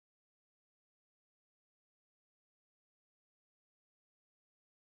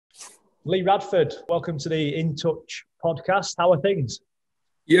Lee Radford, welcome to the In Touch podcast. How are things?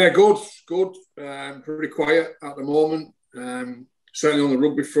 Yeah, good. Pretty quiet at the moment. Certainly on the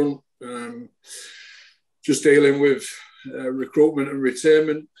rugby front. Just dealing with recruitment and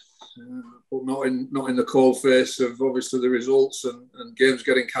retirement, but not in the cold face of obviously the results and games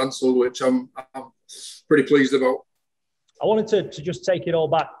getting cancelled, which I'm pretty pleased about. I wanted to just take it all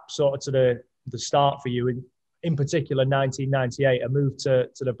back sort of to the start for you. In particular, 1998, a move to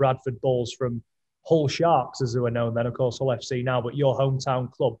the Bradford Bulls from Hull Sharks, as they were known then, of course, Hull FC now, but your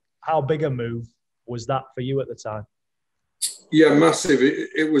hometown club. How big a move was that for you at the time? Yeah, massive.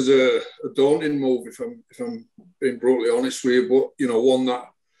 It was a daunting move, if I'm being brutally honest with you,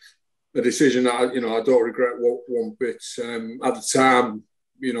 but a decision that I don't regret one bit. At the time,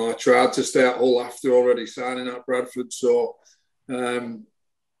 I tried to stay at Hull after already signing at Bradford, so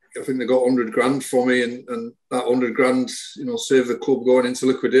I think they got 100 grand for me, and that 100 grand, saved the club going into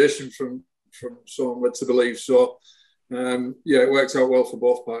liquidation from someone led to believe. So, it worked out well for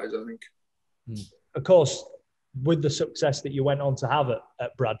both parties, I think. Of course, with the success that you went on to have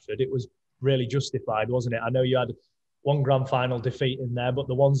at Bradford, it was really justified, wasn't it? I know you had one grand final defeat in there, but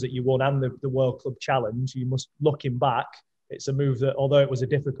the ones that you won and the World Club Challenge, you must, looking back, it's a move that, although it was a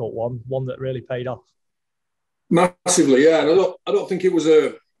difficult one that really paid off. Massively, yeah. And I don't think it was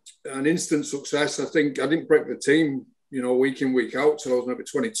an instant success. I think I didn't break the team, week in, week out till I was maybe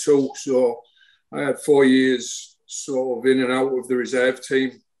 22. So I had 4 years sort of in and out of the reserve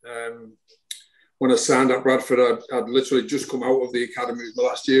team. When I signed at Bradford, I'd literally just come out of the academy. It was my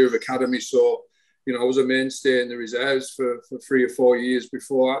last year of academy. So, I was a mainstay in the reserves for 3 or 4 years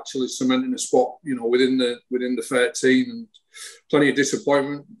before actually cementing a spot, within the 13, and plenty of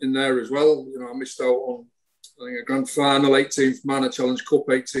disappointment in there as well. I missed out on, I think, a grand final 18th man, a Challenge Cup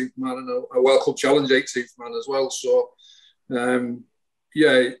 18th man, and a World Club Challenge 18th man as well. So,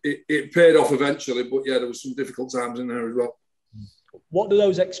 it paid off eventually, but there was some difficult times in there as well. What do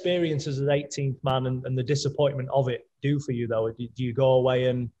those experiences as 18th man and the disappointment of it do for you, though? Do you go away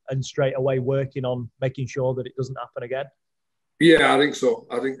and straight away working on making sure that it doesn't happen again? Yeah, I think so.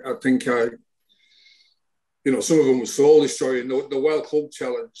 I think some of them were soul destroying. The World Club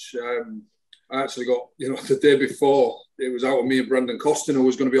Challenge, I actually got, the day before, it was out of me and Brendan Costin who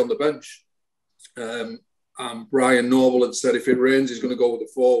was going to be on the bench. And Brian Noble had said if it rains, he's going to go with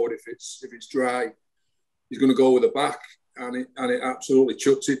the forward. If it's dry, he's going to go with the back. And it absolutely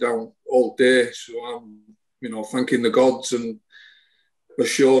chucks it down all day. So I'm, thanking the gods and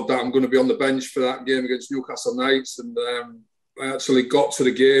assured that I'm going to be on the bench for that game against Newcastle Knights. And I actually got to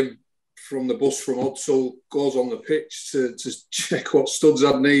the game from the bus from Hudsall, goes on the pitch to check what studs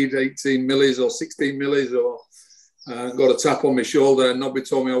I'd need, 18 millis or 16 millis, or got a tap on my shoulder, and Nobby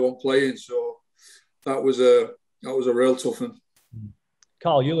told me I wasn't playing. So that was a real tough one.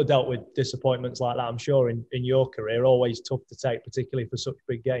 Carl, you'll have dealt with disappointments like that, I'm sure, in your career. Always tough to take, particularly for such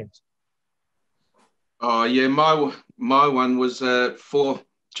big games. Oh, yeah. My one was 4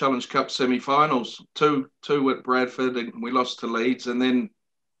 Challenge Cup semi-finals, two at Bradford, and we lost to Leeds. And then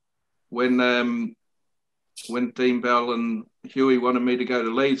when Dean Bell and Huey wanted me to go to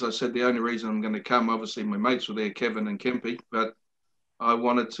Leeds, I said the only reason I'm going to come, obviously my mates were there, Kevin and Kempy, but I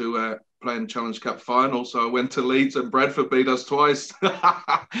wanted to play in Challenge Cup final, so I went to Leeds and Bradford beat us twice.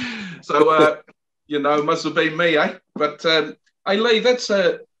 So, must have been me, eh? But, hey, Lee, that's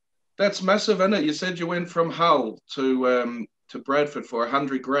massive, isn't it? You said you went from Hull to Bradford for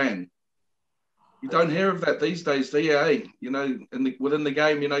 100 grand. You don't hear of that these days, do you, eh? Within the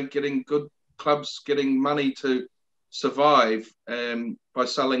game, getting good clubs, getting money to survive by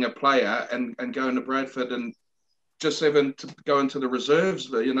selling a player and going to Bradford and just even to go into the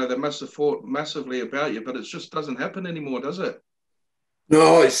reserves. They must have thought massively about you, but it just doesn't happen anymore, does it?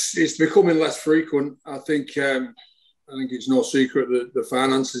 No, it's becoming less frequent. I think it's no secret that the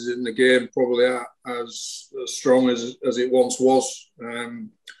finances in the game probably aren't as strong as it once was.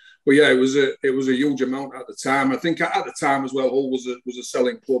 But yeah, it was a huge amount at the time. I think at the time as well, Hull was a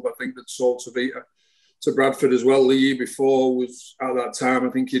selling club. I think that sold to Bradford as well. The year before was at that time, I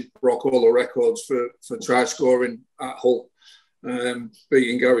think he'd broke all the records for try scoring at Hull,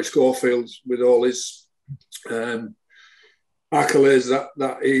 beating Gary Schofield with all his accolades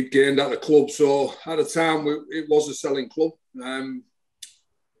that he'd gained at the club. So at the time, it was a selling club.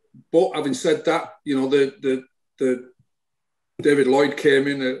 But having said that, the David Lloyd came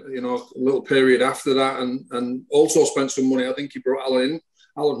in, a little period after that, and also spent some money. I think he brought Alan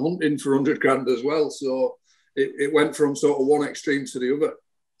Hunt in for 100 grand as well. So it went from sort of one extreme to the other.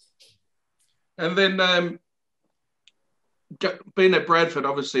 And then being at Bradford,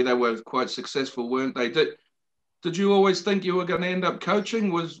 obviously they were quite successful, weren't they? did you always think you were going to end up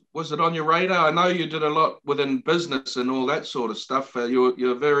coaching? Was it on your radar? I know you did a lot within business and all that sort of stuff.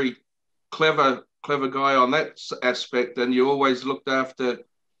 You're a very clever guy on that aspect, and you always looked after,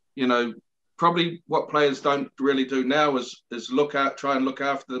 probably what players don't really do now is try and look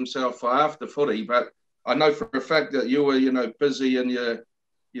after themselves for after footy. But I know for a fact that you were, busy in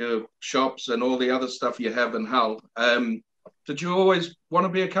your shops and all the other stuff you have in Hull. Did you always want to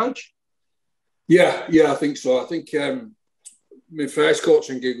be a coach? Yeah, I think so. I think my first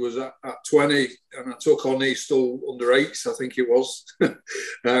coaching gig was at 20, and I took on Eastall under 8s, I think it was,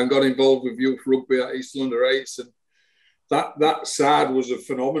 and got involved with youth rugby at Eastall under 8s. And that side was a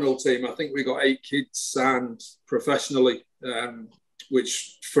phenomenal team. I think we got 8 kids signed professionally,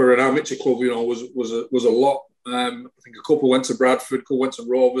 which for an amateur club, was a lot. I think a couple went to Bradford, a couple went to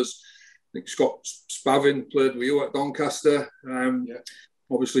Rovers. I think Scott Spavin played with you at Doncaster.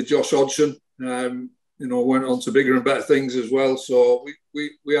 Obviously, Josh Hodgson, went on to bigger and better things as well. So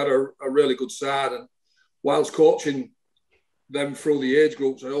we had a really good side. And whilst coaching them through the age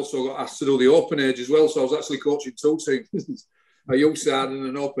groups, I also got asked to do the open age as well. So I was actually coaching 2 teams, a youth side and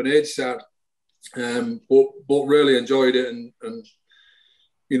an open age side. But really enjoyed it and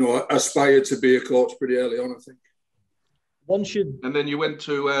aspired to be a coach pretty early on, I think. And then you went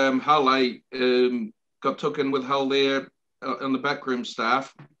to Hull, got took in with Hull there on the backroom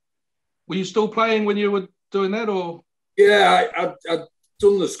staff. Were you still playing when you were doing that, or? Yeah, I'd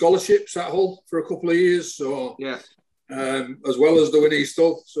done the scholarships at Hull for a couple of years, so yeah. As well as doing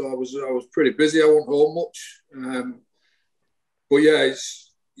Eastall, so I was pretty busy. I wasn't home much, but yeah, it's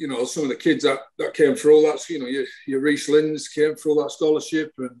some of the kids that came through. That's your Reece Lynns came through that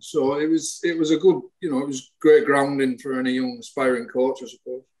scholarship, and so it was a good it was great grounding for any young aspiring coach, I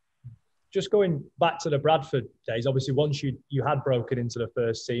suppose. Just going back to the Bradford days, obviously once you had broken into the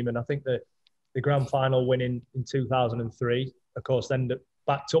first team, and I think the grand final win in 2003, of course, then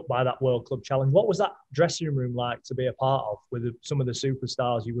backed up by that World Club Challenge. What was that dressing room like to be a part of with some of the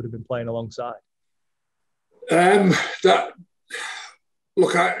superstars you would have been playing alongside? I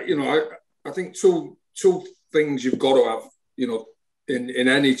think two things you've got to have, in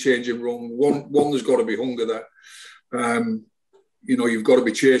any changing room. One, there's got to be hunger there. You've got to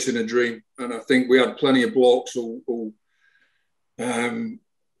be chasing a dream. And I think we had plenty of blokes who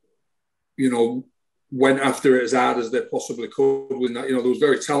went after it as hard as they possibly could. There was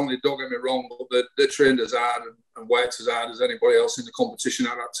very talented, don't get me wrong, but they trained as hard and worked as hard as anybody else in the competition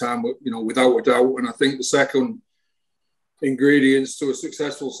at that time, without a doubt. And I think the second ingredients to a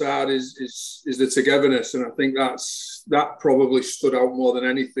successful side is the togetherness. And I think that probably stood out more than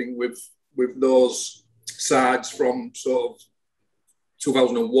anything with those sides from sort of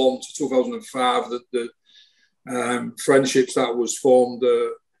 2001 to 2005, the friendships that was formed, a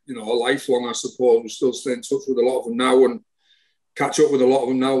lifelong, I suppose. We still stay in touch with a lot of them now and catch up with a lot of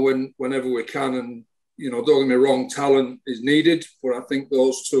them now whenever we can. And, don't get me wrong, talent is needed, but I think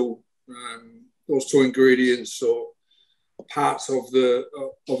those two ingredients, so parts of the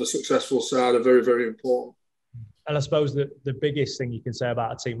successful side, are very, very important. And I suppose that the biggest thing you can say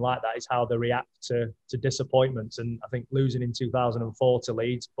about a team like that is how they react to disappointments. And I think losing in 2004 to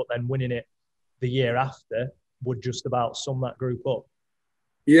Leeds, but then winning it the year after, would just about sum that group up.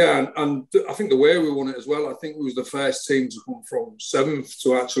 Yeah, and I think the way we won it as well, I think we was the first team to come from 7th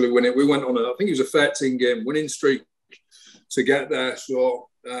to actually win it. We went on I think it was a 13-game winning streak to get there. So,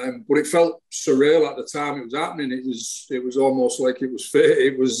 but it felt surreal at the time it was happening. It was almost like it was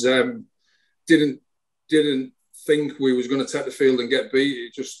fate. It was didn't think we was going to take the field and get beat.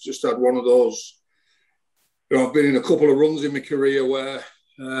 It just had one of those. I've been in a couple of runs in my career where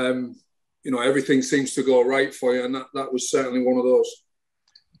everything seems to go right for you, and that was certainly one of those.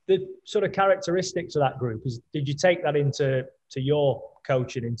 The sort of characteristics of that group did you take that into your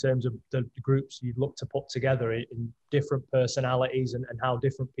coaching in terms of the groups you'd look to put together in different personalities and how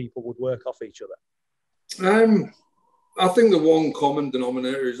different people would work off each other? I think the one common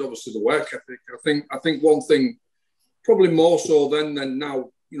denominator is obviously the work ethic. I think one thing, probably more so then than now,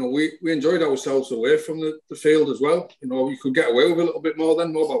 we enjoyed ourselves away from the field as well. You could get away with a little bit more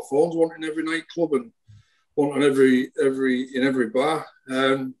then. Mobile phones weren't in every nightclub and weren't in every bar.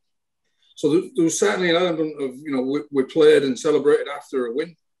 So there was certainly an element of, we played and celebrated after a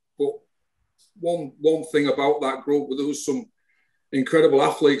win. But one thing about that group, there was some incredible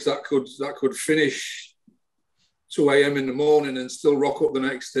athletes that could finish 2 a.m. in the morning and still rock up the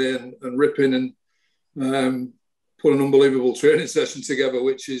next day and rip in and put an unbelievable training session together,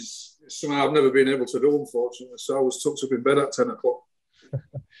 which is something I've never been able to do, unfortunately. So I was tucked up in bed at 10 o'clock.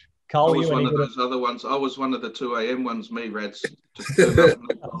 Carl, I was one of those other ones. I was one of the 2 a.m. ones, me, Reds.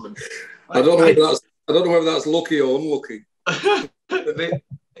 I don't know if I don't know whether that's lucky or unlucky.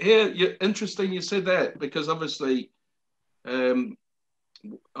 Yeah, interesting you said that, because obviously I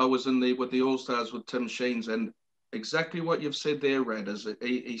was with the All-Stars with Tim Sheens, and exactly what you've said there, Rad, is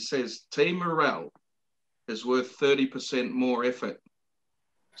he says team morale is worth 30% more effort.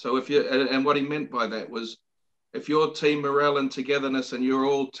 So and what he meant by that was, if your team morale and togetherness and you're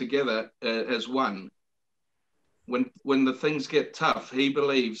all together as one, when the things get tough, he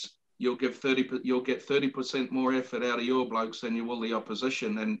believes you'll get 30% more effort out of your blokes than you will the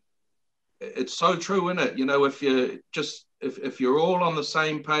opposition. And it's so true, isn't it? You know, if you're all on the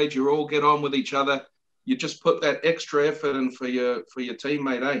same page, you all get on with each other, you just put that extra effort in for your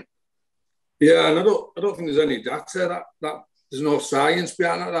teammate, eh? Yeah, and I don't think there's any data that there's no science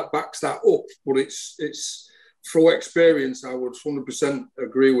behind that backs that up. But it's through experience. I would 100%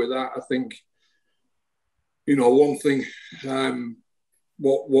 agree with that. I think, you know, one thing,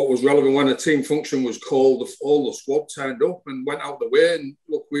 what was relevant when a team function was called, all the squad turned up and went out the way. And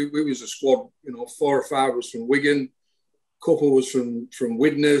look, we was a squad, you know, 4 or 5 was from Wigan, a couple was from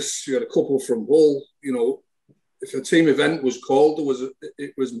Widnes, you had a couple from Hull. You know, if a team event was called,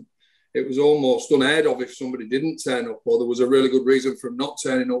 it was almost unheard of if somebody didn't turn up, or there was a really good reason for them not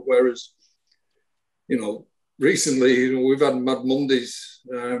turning up. Whereas, you know, recently, you know, we've had Mad Mondays,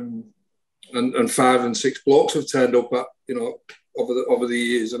 and 5 and 6 blokes have turned up at, you know, over the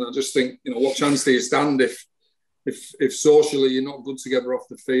years. And I just think, you know, what chance do you stand if socially you're not good together off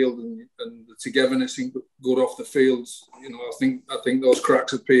the field, and the togetherness isn't good off the field? You know, I think those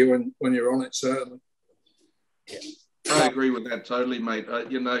cracks appear when you're on it, certainly. Yeah. I agree with that totally, mate.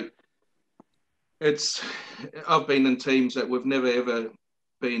 You know, I've been in teams that we've never ever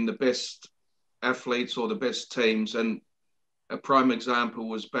been the best athletes or the best teams, and a prime example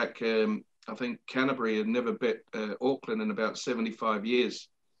was back, I think Canterbury had never bet Auckland in about 75 years.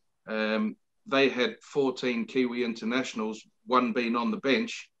 They had 14 Kiwi internationals, 1 being on the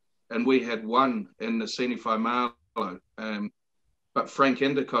bench, and we had 1 in the Senify Marlow. But Frank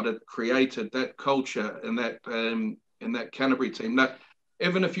Endicott had created that culture in that Canterbury team. Now,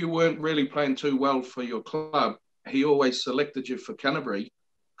 even if you weren't really playing too well for your club, he always selected you for Canterbury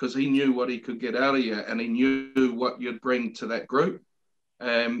because he knew what he could get out of you, and he knew what you'd bring to that group.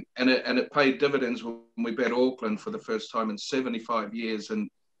 And it paid dividends when we bet Auckland for the first time in 75 years and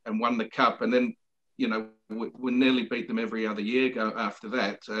won the cup. And then, you know, we nearly beat them every other year after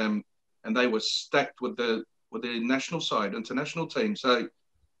that. And they were stacked with the national side, international team. So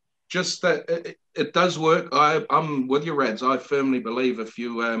just that it does work. I'm with you, Rads. I firmly believe if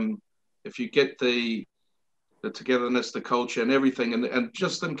you get the togetherness, the culture and everything, and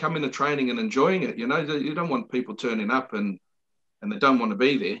just them coming to training and enjoying it, you know, you don't want people turning up and they don't want to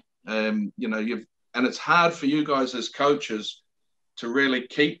be there. You know, and it's hard for you guys as coaches to really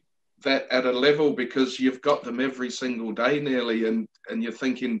keep that at a level because you've got them every single day nearly, and you're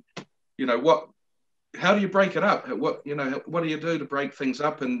thinking, you know, how do you break it up? What do you do to break things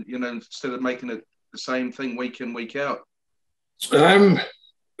up, and, you know, instead of making it the same thing week in, week out? I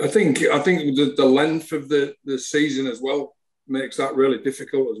think the length of the season as well makes that really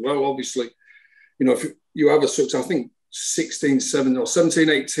difficult as well. Obviously, you know, if you have a success, I think 17,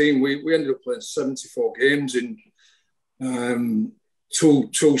 18, we ended up playing 74 games in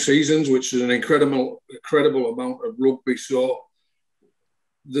two seasons, which is an incredible amount of rugby. So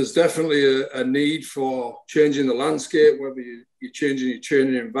there's definitely a need for changing the landscape, whether you're changing your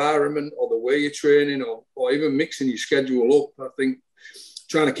training environment or the way you're training, or even mixing your schedule up. I think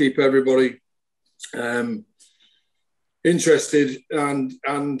trying to keep everybody interested and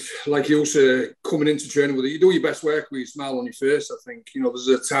like you say, coming into training with it, you do your best work with your smile on your face. I think, you know, there's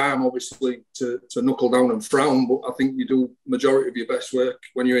a time obviously to knuckle down and frown, but I think you do majority of your best work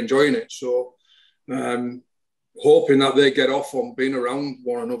when you're enjoying it. So hoping that they get off on being around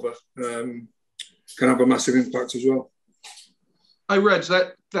one another can have a massive impact as well. Hey, Reg,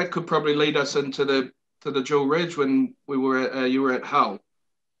 that could probably lead us into the dual reg when we were you were at Hull.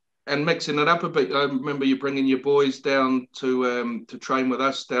 And mixing it up a bit, I remember you bringing your boys down to train with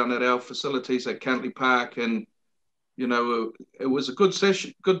us down at our facilities at Cantley Park, and you know it was a good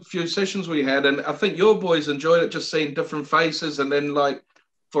few sessions we had, and I think your boys enjoyed it, just seeing different faces. And then, like,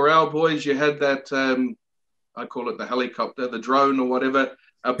 for our boys, you had that I call it the helicopter, the drone or whatever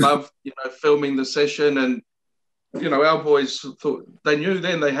above, you know, filming the session. And you know, our boys thought they knew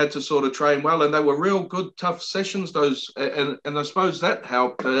then they had to sort of train well, and they were real good, tough sessions. Those, and I suppose that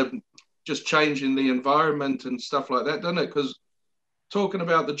helped, just changing the environment and stuff like that, didn't it? Because talking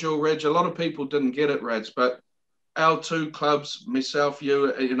about the dual reg, a lot of people didn't get it, Rads, but our 2 clubs, myself,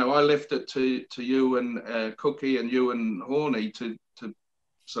 you know, I left it to you and Cookie and you and Horney to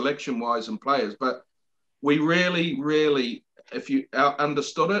selection wise and players, but we really, if you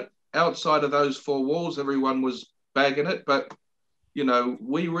understood it, outside of those four walls, everyone was bagging it. But, you know,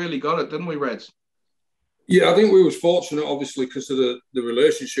 we really got it, didn't we, Reds? Yeah, I think we was fortunate, obviously, because of the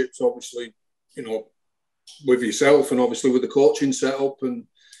relationships, obviously, you know, with yourself and obviously with the coaching setup. And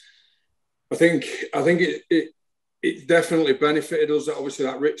I think it definitely benefited us that obviously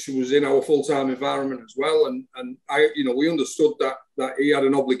that Richard was in our full-time environment as well. And I, you know, we understood that he had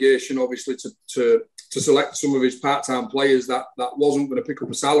an obligation, obviously, to select some of his part-time players that wasn't going to pick up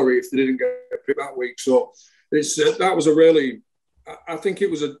a salary if they didn't get picked that week. So that was a really, I think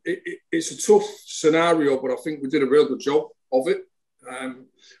it's a tough scenario, but I think we did a real good job of it. And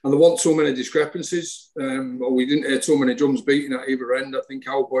there weren't too many discrepancies, or we didn't hear too many drums beating at either end. I think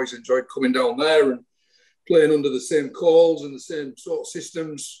our boys enjoyed coming down there and playing under the same calls and the same sort of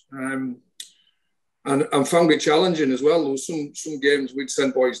systems, and found it challenging as well. There was some games we'd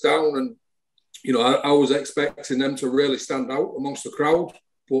send boys down, and you know I was expecting them to really stand out amongst the crowd.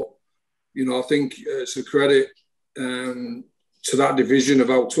 But you know I think it's a credit to that division of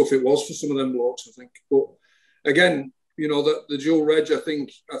how tough it was for some of them blokes. I think, but again, you know the dual reg. I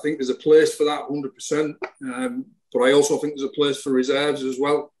think there's a place for that 100%. But I also think there's a place for reserves as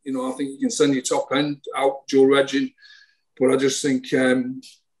well. You know, I think you can send your top end out dual regging. But I just think, you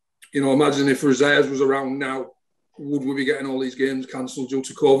know, imagine if reserves was around now, would we be getting all these games cancelled due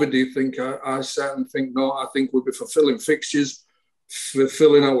to COVID? Do you think? I certainly think not. I think we'd be fulfilling fixtures,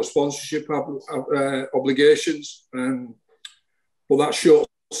 fulfilling our sponsorship obligations. But that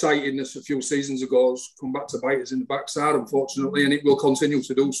short-sightedness a few seasons ago has come back to bite us in the backside, unfortunately, and it will continue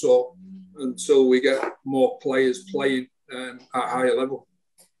to do so until we get more players playing at a higher level.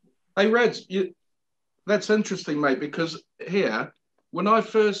 Hey, Reds, that's interesting, mate, because here, when I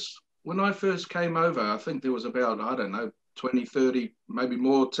first came over, I think there was about, 20, 30, maybe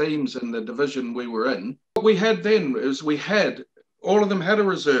more teams in the division we were in. What we had then is all of them had a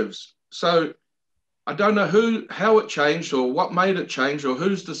reserves. So I don't know how it changed or what made it change or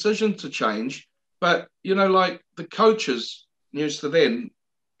whose decision to change, but, you know, like the coaches used to then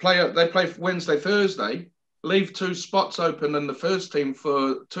they play Wednesday, Thursday, leave 2 spots open in the first team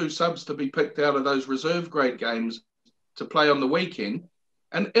for 2 subs to be picked out of those reserve grade games to play on the weekend.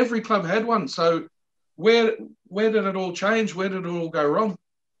 And every club had one. So where did it all change? Where did it all go wrong?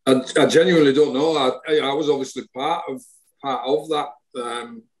 I genuinely don't know. I was obviously part of that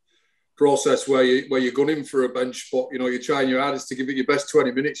process where you're gunning for a bench spot. You know, you're trying your hardest to give it your best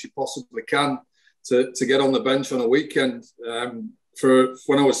 20 minutes you possibly can to get on the bench on a weekend. For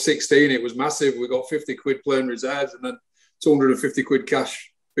when I was 16, it was massive. We got 50 quid playing reserves and then 250 quid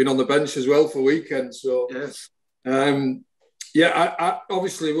cash being on the bench as well for weekends. So, yes. I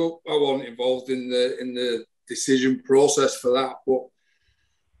obviously I wasn't involved in the decision process for that. But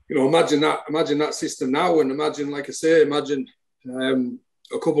you know, imagine that system now, and imagine a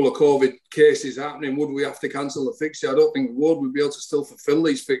couple of COVID cases happening. Would we have to cancel the fixture? I don't think we would. We'd be able to still fulfil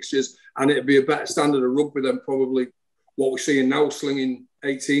these fixtures, and it'd be a better standard of rugby than probably what we're seeing now, slinging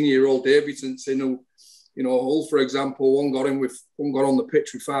 18-year-old debutants in. You know, Hull, for example, one got on the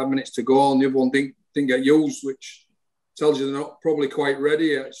pitch with 5 minutes to go, and the other one didn't get used, which tells you they're not probably quite ready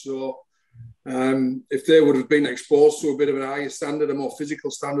yet. So, if they would have been exposed to a bit of a higher standard, a more physical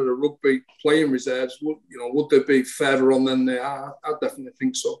standard of rugby playing reserves, would they be further on than they are? I definitely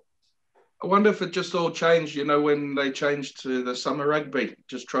think so. I wonder if it just all changed, you know, when they changed to the summer rugby,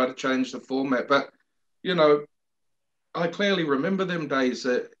 just try to change the format. But, you know, I clearly remember them days.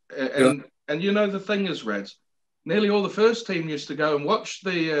 And you know, the thing is, Reds, nearly all the first team used to go and watch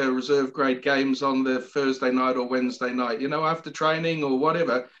the reserve grade games on the Thursday night or Wednesday night, you know, after training or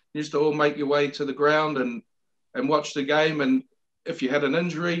whatever. You used to all make your way to the ground and watch the game. And if you had an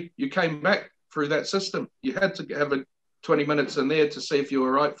injury, you came back through that system. You had to have 20 minutes in there to see if you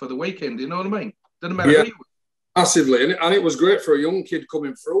were right for the weekend. You know what I mean? Didn't matter who you were. Massively. And it was great for a young kid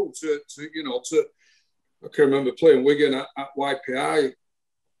coming through to I can remember playing Wigan at YPI.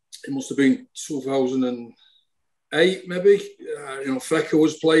 It must have been 2008, maybe. Fecker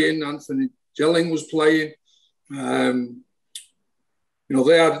was playing, Anthony Jelling was playing.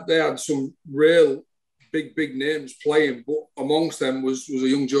 They had some real big names playing, but amongst them was a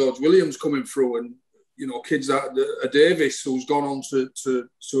young George Williams coming through, and kids that Davis, who's gone on to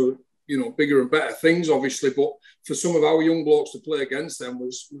bigger and better things, obviously. But for some of our young blokes to play against them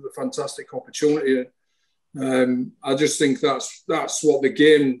was a fantastic opportunity. I just think that's what the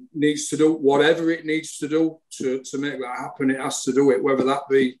game needs to do. Whatever it needs to do to make that happen, it has to do it. Whether that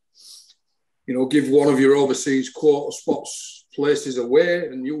be, give one of your overseas quarter spots places away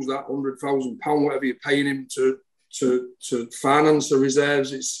and use that £100,000, whatever you're paying him to finance the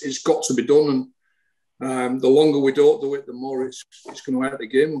reserves. It's got to be done. the longer we don't do it, the more it's going to hurt the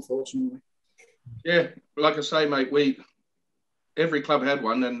game, unfortunately. Yeah, like I say, mate, every club had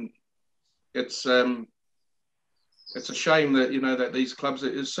one, and it's a shame that, that these clubs,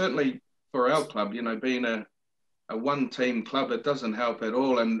 it is certainly for our club, being a one-team club, it doesn't help at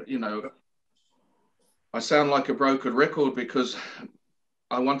all. And, I sound like a broken record because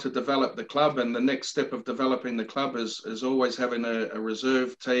I want to develop the club, and the next step of developing the club is always having a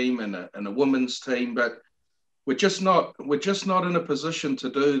reserve team and a women's team, but we're just not in a position to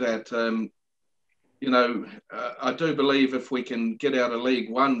do that. I do believe if we can get out of League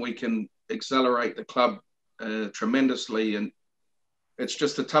One, we can accelerate the club tremendously, and it's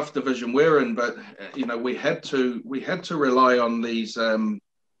just a tough division we're in. But we had to rely on these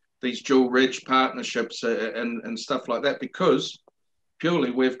dual reg partnerships and stuff like that, because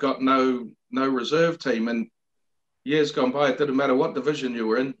purely we've got no reserve team. And years gone by, it didn't matter what division you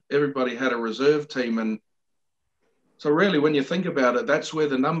were in, everybody had a reserve team. And so really, when you think about it, that's where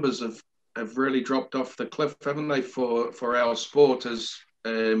the numbers have really dropped off the cliff, haven't they, for our sport? Is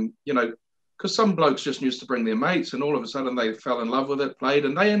because some blokes just used to bring their mates, and all of a sudden they fell in love with it, played,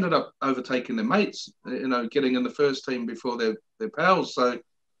 and they ended up overtaking their mates, getting in the first team before their pals. So,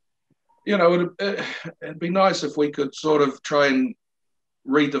 it'd be nice if we could sort of try and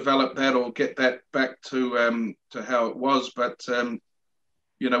redevelop that or get that back to how it was. But, I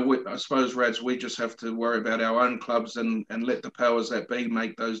suppose, Rads, we just have to worry about our own clubs and let the powers that be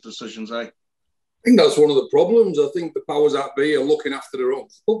make those decisions, eh? I think that's one of the problems. I think the powers that be are looking after their own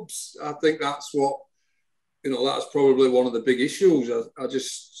clubs. I think that's what, that's probably one of the big issues. I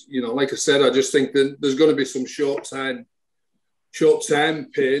just, like I said, I just think that there's going to be some short-term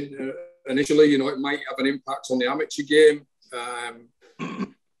pain. Initially, it might have an impact on the amateur game.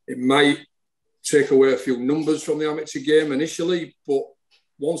 It might take away a few numbers from the amateur game initially, but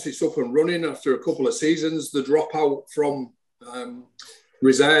once it's up and running after a couple of seasons, the dropout from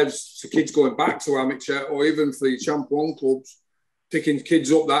reserves to kids going back to amateur, or even for the Champ 1 clubs, picking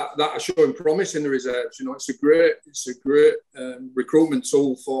kids up that are showing promise in the reserves. It's a great recruitment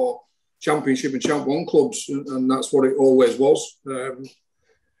tool for Championship and Champ 1 clubs, and that's what it always was. But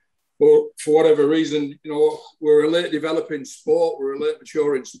for whatever reason, we're a late developing sport, we're a late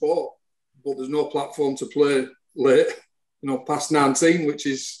maturing sport, but there's no platform to play late, past 19, which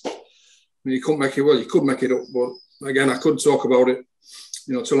is, you couldn't make it, you could make it up, but again, I couldn't talk about it,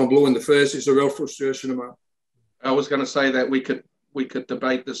 till I'm blue in the face. It's a real frustration of mine. I was going to say that we could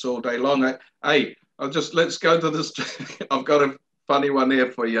debate this all day long. Let's go to this. I've got a funny one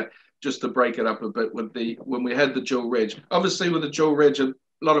here for you, just to break it up a bit when we had the dual reg. Obviously, with the dual reg, a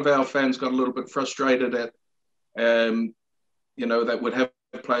lot of our fans got a little bit frustrated at, that would have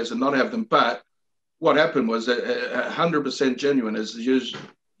players and not have them. But what happened was 100% genuine. Is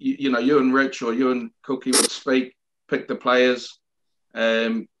you and Rich or you and Cookie would speak, pick the players,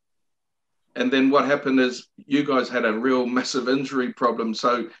 and then what happened is you guys had a real massive injury problem,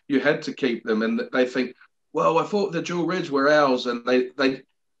 so you had to keep them. And they think, well, I thought the dual reg were ours, and they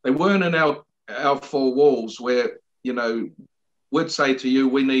weren't in our four walls where we'd say to you,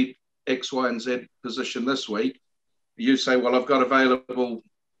 we need X, Y, and Z position this week. You say, well, I've got available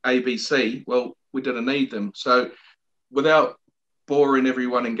A, B, C. Well, we didn't need them. So without boring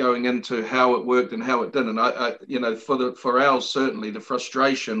everyone and going into how it worked and how it didn't, for ours, certainly the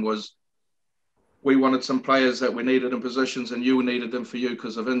frustration was we wanted some players that we needed in positions, and you needed them for you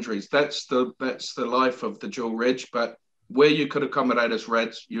because of injuries. That's the life of the dual reg. But where you could accommodate us,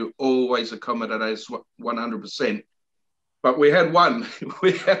 Reds, you always accommodate us 100%. But we had one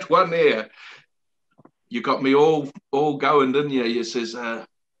here. You got me all going, didn't you? You says,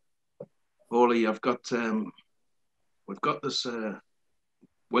 Paulie, we've got this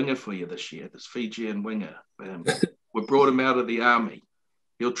winger for you this year, this Fijian winger. We brought him out of the army.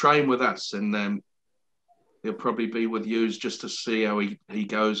 He'll train with us, and he'll probably be with yous just to see how he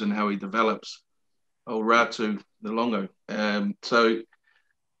goes and how he develops. Oh, Ratu Nalongo. So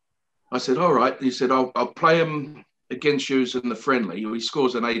I said, all right. He said, I'll play him against yous in the friendly. He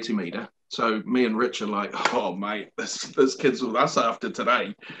scores an 80-metre. So me and Rich are like, oh, mate, this kid's with us after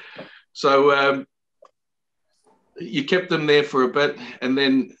today. So you kept him there for a bit, and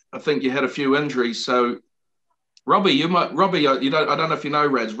then I think you had a few injuries. So Robbie, I don't know if you know,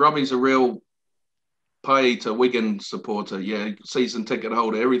 Rads, Robbie's a real pay to Wigan supporter, season ticket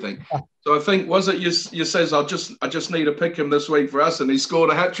holder, everything. So I think, was it you says, I just need to pick him this week for us, and he scored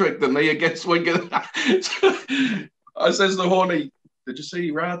a hat-trick, didn't he, against Wigan? I says to Horny, did you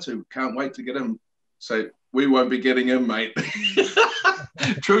see Ratu? Can't wait to get him. So we won't be getting him, mate.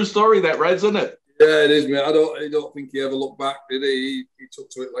 True story, that, Rads, isn't it? Yeah, it is, mate. I don't think he ever looked back, did he? He took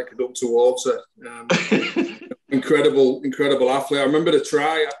to it like a duck to water. Incredible athlete. I remember the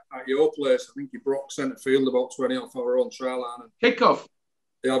try at your place. I think he broke centre field about 20 off our own try line. Kickoff.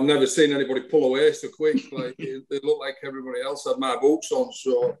 Yeah, I've never seen anybody pull away so quick. Like they look like everybody else had my boots on.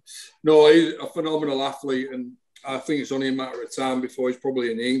 So, no, he's a phenomenal athlete, and I think it's only a matter of time before he's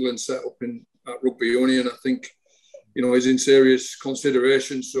probably in England, set up at Rugby Union. I think, he's in serious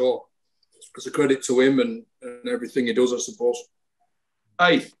consideration. So, it's a credit to him and everything he does, I suppose.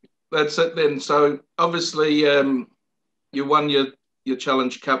 Hey, that's it then. So, obviously, you won your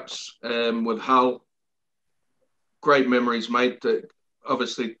Challenge Cups with Hull. Great memories, mate.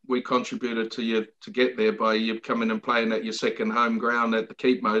 Obviously, we contributed to you to get there by you coming and playing at your second home ground at the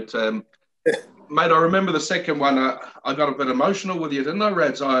Keep Mode. Mate, I remember the second one. I got a bit emotional with you, didn't I,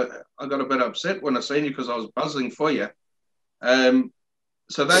 Rads? I got a bit upset when I seen you because I was buzzing for you.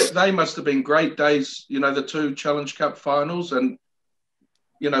 So they must have been great days, the 2 Challenge Cup finals and,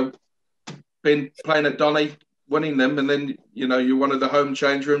 been playing at Donny, winning them, and then, you wanted the home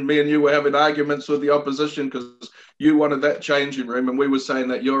change room. Me and you were having arguments with the opposition because you wanted that changing room, and we were saying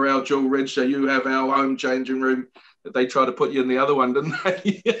that you're our dual reg, so you have our home changing room. That they tried to put you in the other one, didn't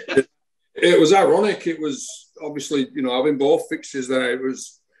they? It was ironic. It was obviously, having both fixtures there, it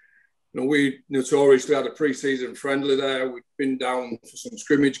was, we notoriously had a pre-season friendly there. We'd been down for some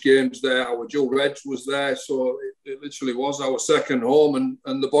scrimmage games there. Our dual reg was there. So it literally was our second home.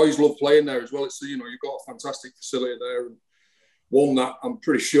 And the boys love playing there as well. It's, you've got a fantastic facility there. And one that I'm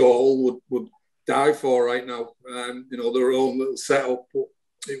pretty sure all would die for right now. Their own little setup. But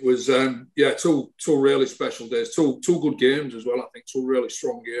it was, two really special days. Two good games as well, I think. 2 really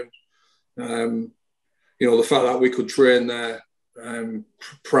strong games. The fact that we could train there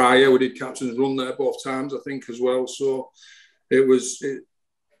prior, we did captain's run there both times, I think, as well. So it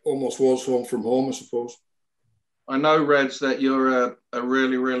almost was home from home, I suppose. I know, Rads, that you're a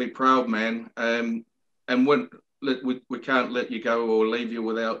really, really proud man, and we can't let you go or leave you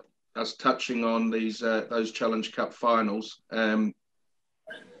without us touching on those Challenge Cup finals.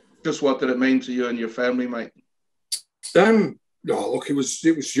 Just what did it mean to you and your family, mate? No, look, it was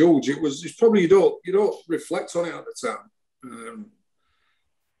huge. It's probably you don't reflect on it at the time,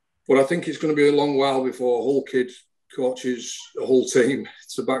 but I think it's going to be a long while before a whole kid coaches a whole team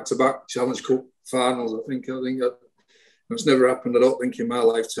to back-to-back Challenge Cup finals. I think that's never happened. I don't think in my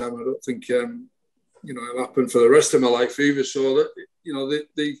lifetime. I don't think it'll happen for the rest of my life either. So that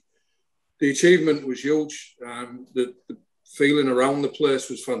the achievement was huge. The feeling around the place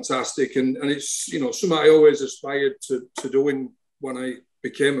was fantastic, and it's something I always aspired to doing when I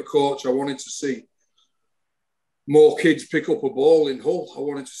became a coach. I wanted to see more kids pick up a ball in Hull. I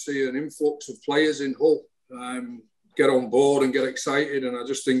wanted to see an influx of players in Hull get on board and get excited, and I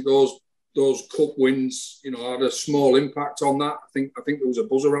just think those cup wins had a small impact on that. I think there was a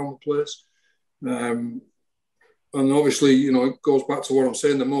buzz around the place, and obviously it goes back to what I'm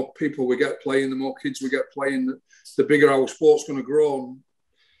saying. The more people we get playing, the more kids we get playing, the bigger our sport's going to grow.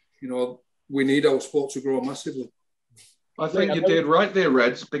 And, we need our sport to grow massively. I think you did right there,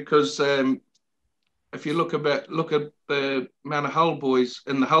 Rads, because if you look at the amount of Hull boys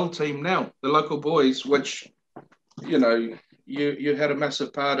in the Hull team now, the local boys, which, you had a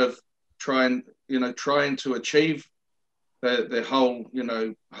massive part of trying to achieve the whole,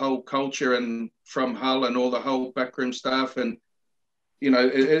 whole culture and from Hull and all the whole backroom staff. And,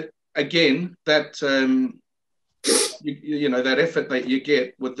 again, that, that effort that you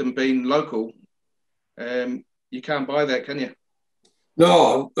get with them being local, you can't buy that, can you?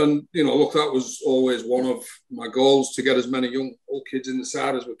 No, and, look, that was always one of my goals, to get as many young old kids in the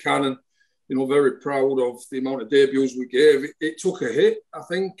side as we can. And, very proud of the amount of debuts we gave. It took a hit, I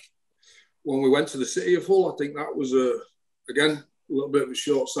think, when we went to the city of Hull. I think that was, again, a little bit of a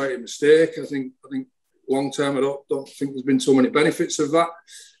short-sighted mistake. I think long term, I don't think there's been so many benefits of that.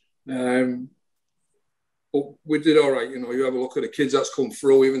 But we did all right. You have a look at the kids that's come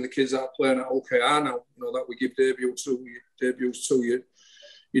through, even the kids that are playing at OKR now, that we give debuts to,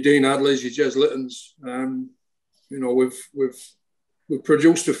 your Dean Adleys, your Jez Littons. We've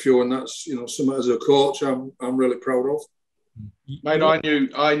produced a few, and that's, something as a coach I'm really proud of. Mate,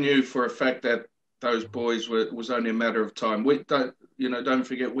 I knew for a fact that those boys was only a matter of time. We don't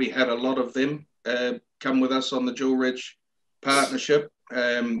forget, we had a lot of them come with us on the Dual Ridge partnership.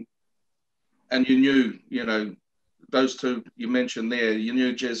 And you knew, those 2 you mentioned there, you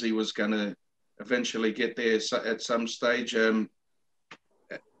knew Jezzy was going to eventually get there at some stage.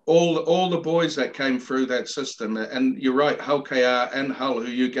 All the boys that came through that system, and you're right, Hull KR and Hull,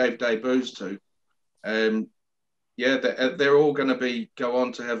 who you gave debuts to, they're all going to go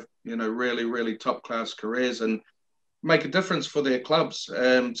on to have really, really top class careers and make a difference for their clubs.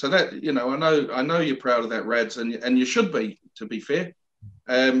 So that, I know you're proud of that, Rads, and you should be, to be fair.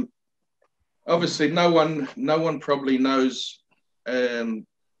 Obviously, no one probably knows how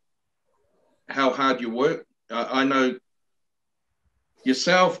hard you work. I know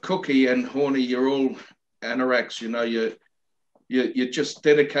yourself, Cookie, and Horny. You're all anoraks. You're just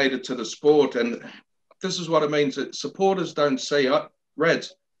dedicated to the sport, and this is what it means that supporters don't see.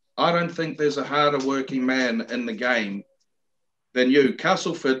 Rads, I don't think there's a harder working man in the game than you.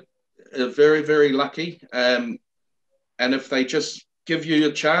 Castleford are very, very lucky, and if they just give you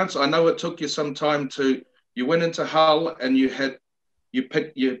a chance, I know it took you some time you went into Hull and you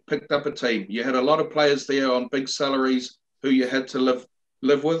picked up a team. You had a lot of players there on big salaries who you had to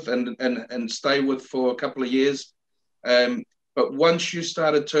live with and stay with for a couple of years. But once you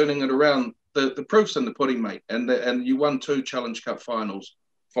started turning it around, the proof's in the pudding, mate. And you won 2 Challenge Cup finals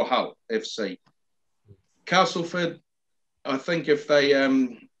for Hull FC. Castleford, I think if they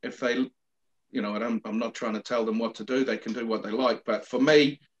I'm not trying to tell them what to do. They can do what they like. But for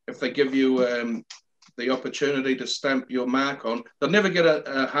me, if they give you the opportunity to stamp your mark on, they'll never get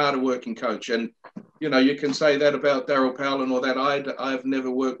a harder working coach. And, you can say that about Daryl Powell and all that. I've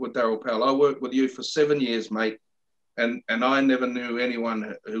never worked with Daryl Powell. I worked with you for 7 years, mate. And I never knew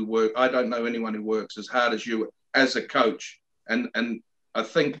anyone who worked. I don't know anyone who works as hard as you as a coach. And I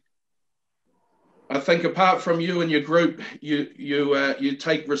think apart from you and your group, you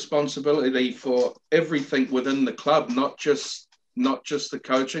take responsibility for everything within the club, not just the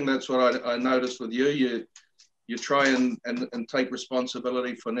coaching. That's what I noticed with you. You try and take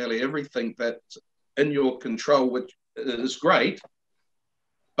responsibility for nearly everything that's in your control, which is great.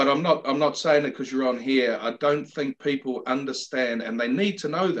 But I'm not saying it because you're on here. I don't think people understand, and they need to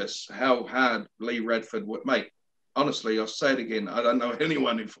know this, how hard Lee Radford would make. Honestly, I'll say it again. I don't know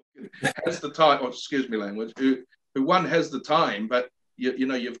anyone who has the time, or excuse me, language, who one has the time, but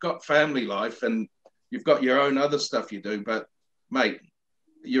you've got family life and you've got your own other stuff you do. But mate,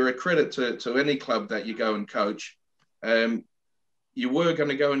 you're a credit to any club that you go and coach. You were going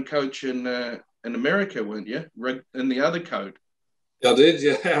to go and coach in America, weren't you? In the other code. I did,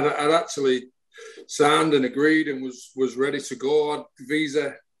 yeah. I'd actually signed and agreed and was ready to go. I had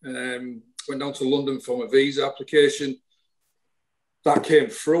visa. Went down to London for my visa application. That came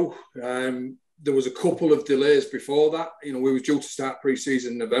through. There was a couple of delays before that. We were due to start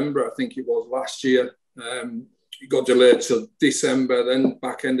pre-season in November, I think it was last year. It got delayed till December, then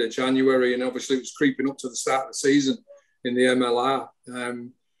back end of January, and obviously it was creeping up to the start of the season in the MLR.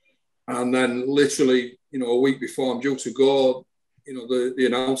 And then literally, a week before I'm due to go, the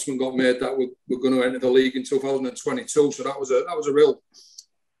announcement got made that we're going to enter the league in 2022. So that was a real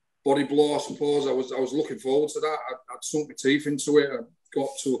body blow, I suppose. I was looking forward to that. I'd sunk my teeth into it. I got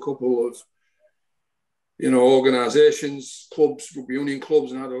to a couple of, organisations, clubs, rugby union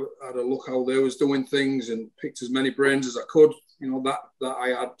clubs, and had a look how they was doing things and picked as many brains as I could, that I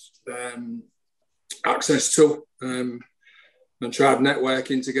had access to, and tried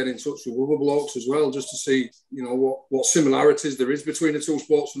networking to get in touch with other blokes as well, just to see, what similarities there is between the two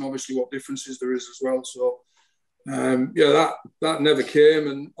sports and obviously what differences there is as well. So, that never came,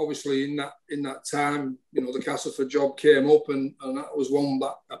 and obviously in that time, the Castleford job came up, and that was one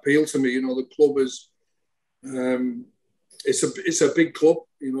that appealed to me. The club is, it's a big club.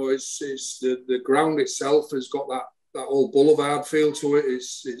 It's the ground itself has got that old boulevard feel to it.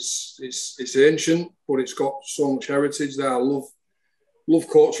 It's ancient, but it's got so much heritage there. I love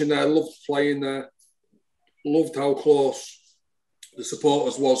coaching there, loved playing there, loved how close the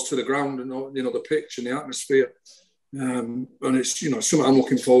supporters was to the ground and the pitch and the atmosphere, and it's something I'm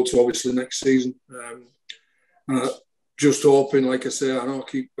looking forward to obviously next season. Just hoping, like I say, I know I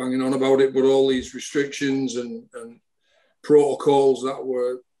keep banging on about it, but all these restrictions and protocols that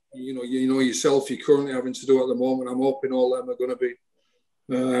were yourself you're currently having to do at the moment, I'm hoping all them are going to be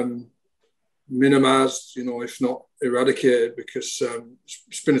minimised, if not eradicated, because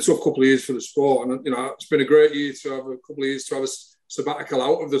it's been a tough couple of years for the sport, and it's been a great year to have a couple of years to have a sabbatical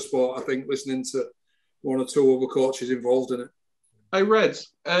out of the sport. I think listening to one or two other coaches involved in it. Hey,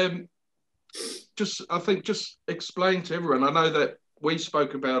 Reds, just explain to everyone. I know that we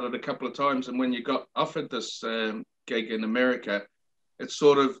spoke about it a couple of times, and when you got offered this gig in America, it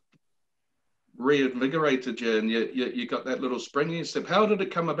sort of reinvigorated you, and you got that little spring in your step. How did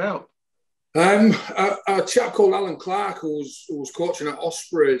it come about? A chap called Alan Clark, who was coaching at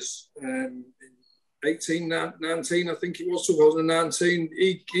Ospreys in 19, I think it was 2019.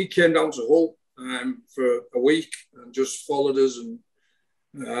 He came down to Hull for a week and just followed us and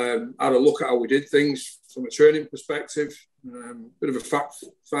had a look at how we did things from a training perspective. bit of a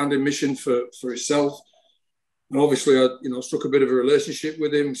fact-finding mission for himself. And obviously, I struck a bit of a relationship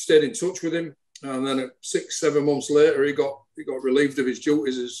with him, stayed in touch with him, and then 6-7 months later, he got relieved of his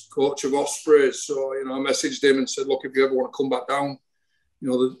duties as coach of Ospreys. So I messaged him and said, look, if you ever want to come back down,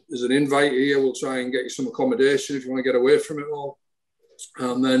 there's an invite here. We'll try and get you some accommodation if you want to get away from it all.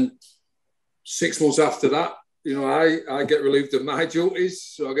 And then 6 months after that, I get relieved of my duties.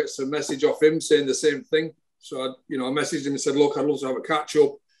 So I get some message off him saying the same thing. So I messaged him and said, look, I'd love to have a catch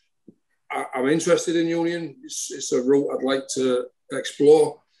up. I'm interested in Union. It's a route I'd like to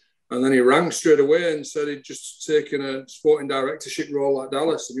explore. And then he rang straight away and said he'd just taken a sporting directorship role at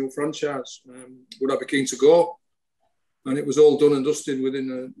Dallas, a new franchise. Would I be keen to go? And it was all done and dusted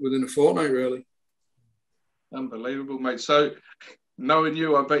within a fortnight, really. Unbelievable, mate. So, knowing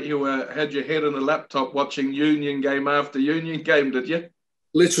you, I bet you had your head on the laptop watching Union game after Union game, did you?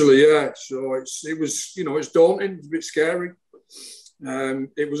 Literally, yeah. So it was, it's daunting, it's a bit scary.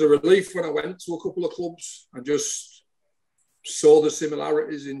 It was a relief when I went to a couple of clubs. I just saw the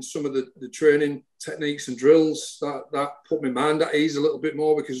similarities in some of the training techniques and drills. That put my mind at ease a little bit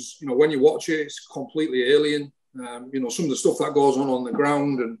more because, when you watch it, it's completely alien. Some of the stuff that goes on the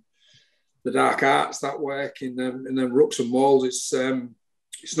ground and the dark arts that work in them rucks and mauls, it's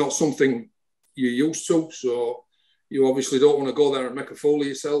not something you're used to. So you obviously don't want to go there and make a fool of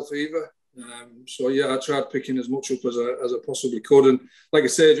yourself either. I tried picking as much up as I possibly could, and like I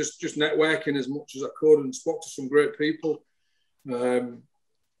say, just networking as much as I could, and spoke to some great people.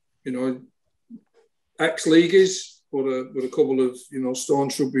 Ex-leaguers, but a couple of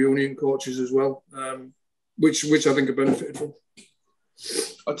staunch rugby union coaches as well, which I think have benefited from.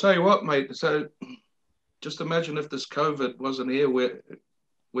 I'll tell you what, mate. So just imagine if this COVID wasn't here, where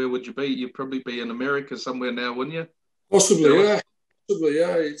would you be? You'd probably be in America somewhere now, wouldn't you? Possibly, yeah.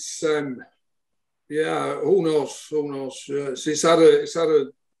 It's who knows? It's had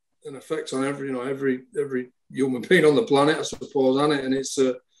an effect on every human being on the planet, I suppose, hasn't it? And it's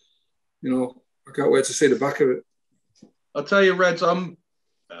I can't wait to see the back of it. I'll tell you, Reds, I'm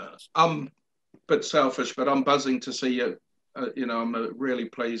a bit selfish, but I'm buzzing to see you. I'm really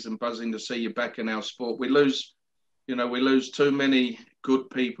pleased and buzzing to see you back in our sport. We lose too many good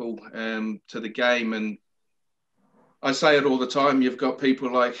people to the game, and I say it all the time. You've got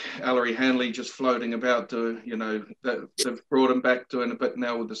people like Ellery Hanley just floating about doing, they've brought him back doing a bit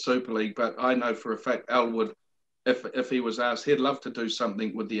now with the Super League. But I know for a fact Al would, if he was asked, he'd love to do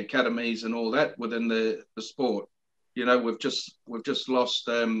something with the academies and all that within the sport. We've just lost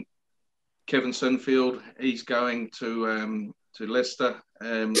Kevin Sinfield. He's going to Leicester.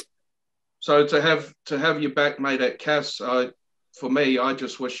 So to have you back, mate, at Cass, for me, I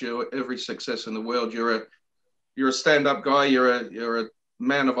just wish you every success in the world. You're a stand-up guy. You're a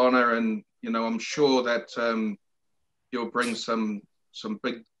man of honour, and I'm sure that you'll bring some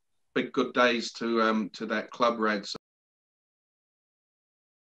big good days to that club, Rad.